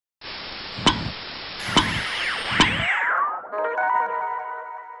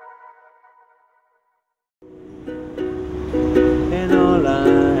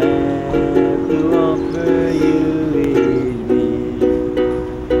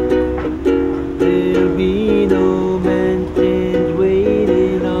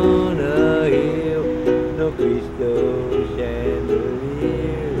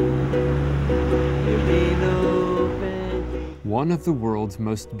One of the world's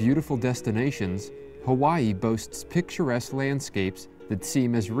most beautiful destinations, Hawaii boasts picturesque landscapes that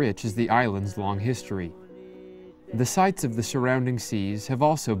seem as rich as the island's long history. The sights of the surrounding seas have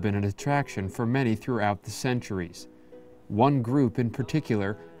also been an attraction for many throughout the centuries. One group in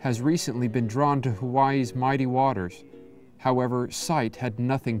particular has recently been drawn to Hawaii's mighty waters. However, sight had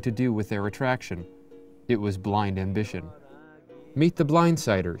nothing to do with their attraction. It was blind ambition. Meet the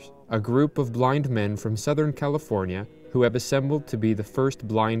Blindsiders, a group of blind men from Southern California who have assembled to be the first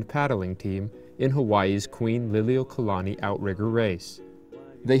blind paddling team in Hawaii's Queen Liliuokalani Outrigger race.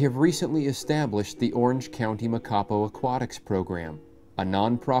 They have recently established the Orange County Makapo Aquatics Program, a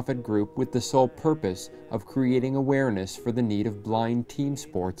non-profit group with the sole purpose of creating awareness for the need of blind team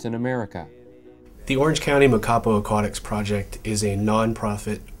sports in America. The Orange County Makapo Aquatics Project is a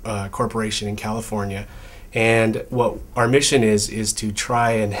non-profit corporation in California, and what our mission is to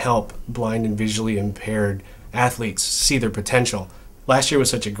try and help blind and visually impaired athletes see their potential. Last year was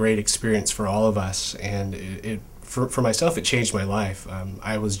such a great experience for all of us, and for myself it changed my life.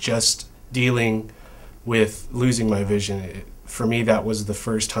 I was just dealing with losing my vision. For me, that was the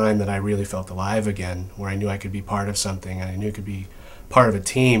first time that I really felt alive again, where I knew I could be part of something, I knew I could be part of a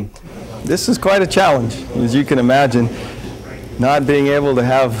team. This is quite a challenge, as you can imagine. Not being able to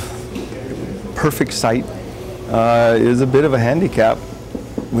have perfect sight is a bit of a handicap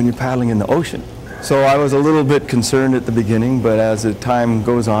when you're paddling in the ocean. So I was a little bit concerned at the beginning, but as the time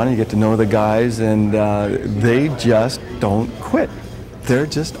goes on, you get to know the guys, and they just don't quit. They're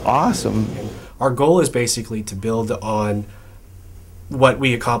just awesome. Our goal is basically to build on what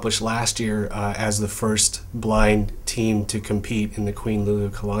we accomplished last year as the first blind team to compete in the Queen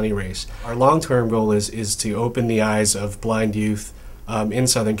Liliuokalani race. Our long-term goal is to open the eyes of blind youth in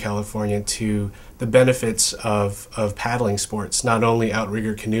Southern California to the benefits of paddling sports, not only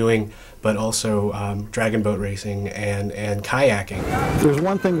outrigger canoeing, but also dragon boat racing and kayaking. There's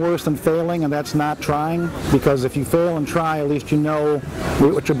one thing worse than failing, and that's not trying, because if you fail and try, at least you know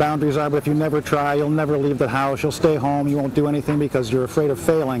what your boundaries are, but if you never try, you'll never leave the house, you'll stay home, you won't do anything because you're afraid of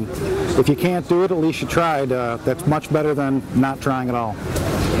failing. If you can't do it, at least you tried. That's much better than not trying at all.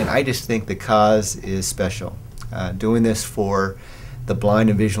 And I just think the cause is special. Doing this for the blind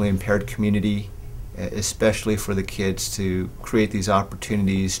and visually impaired community, especially for the kids to create these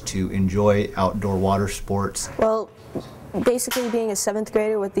opportunities to enjoy outdoor water sports. Well, basically being a 7th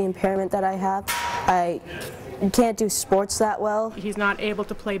grader with the impairment that I have, I can't do sports that well. He's not able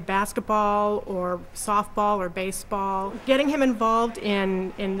to play basketball or softball or baseball. Getting him involved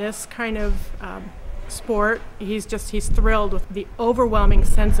in this kind of sport, he's thrilled with the overwhelming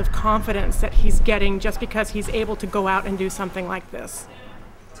sense of confidence that he's getting just because he's able to go out and do something like this.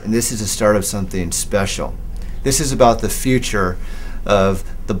 And this is the start of something special. This is about the future of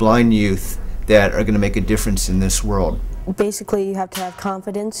the blind youth that are going to make a difference in this world. Basically, you have to have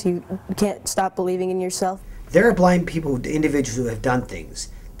confidence. You can't stop believing in yourself. There are blind people, individuals who have done things.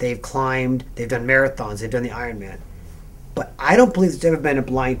 They've climbed, they've done marathons, they've done the Ironman. But I don't believe there's ever been a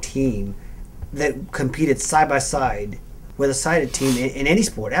blind team that competed side by side with a sighted team in any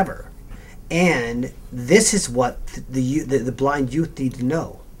sport ever. And this is what the blind youth need to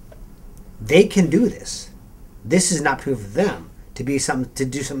know. They can do this. This is not proof of them to do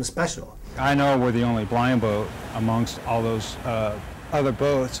something special. I know we're the only blind boat amongst all those other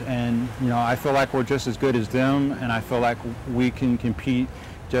boats, and I feel like we're just as good as them, and I feel like we can compete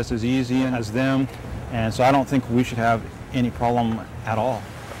just as easy as them, and so I don't think we should have any problem at all.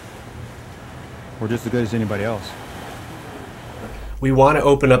 We're just as good as anybody else. We want to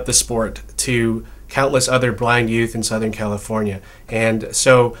open up the sport to countless other blind youth in Southern California, and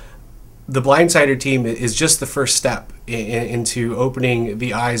so the Blindsider team is just the first step into opening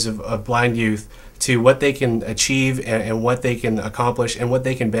the eyes of blind youth to what they can achieve and what they can accomplish and what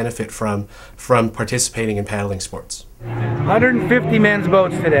they can benefit from participating in paddling sports. 150 men's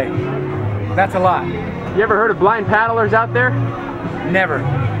boats today. That's a lot. You ever heard of blind paddlers out there? Never.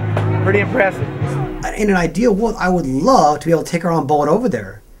 Pretty impressive. In an ideal world, I would love to be able to take our own boat over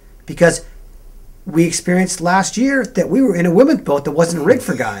there, because we experienced last year that we were in a women's boat that wasn't rigged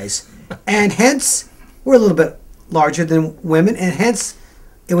for guys, and hence we're a little bit larger than women, and hence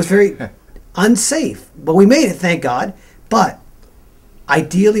it was very unsafe. But we made it, thank God. But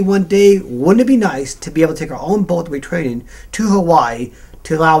ideally one day, wouldn't it be nice to be able to take our own boat that we train in to Hawaii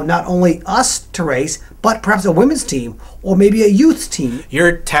to allow not only us to race, but perhaps a women's team or maybe a youth team.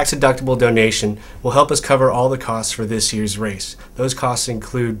 Your tax-deductible donation will help us cover all the costs for this year's race. Those costs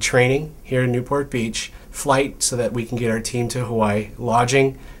include training here in Newport Beach, flight so that we can get our team to Hawaii,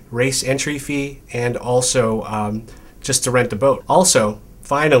 lodging, race entry fee, and also just to rent a boat. Also,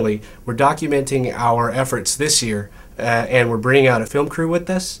 finally, we're documenting our efforts this year and we're bringing out a film crew with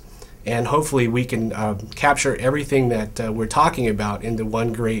us. And hopefully we can capture everything that we're talking about into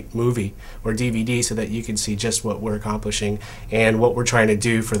one great movie or DVD so that you can see just what we're accomplishing and what we're trying to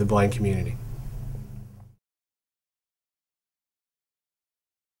do for the blind community.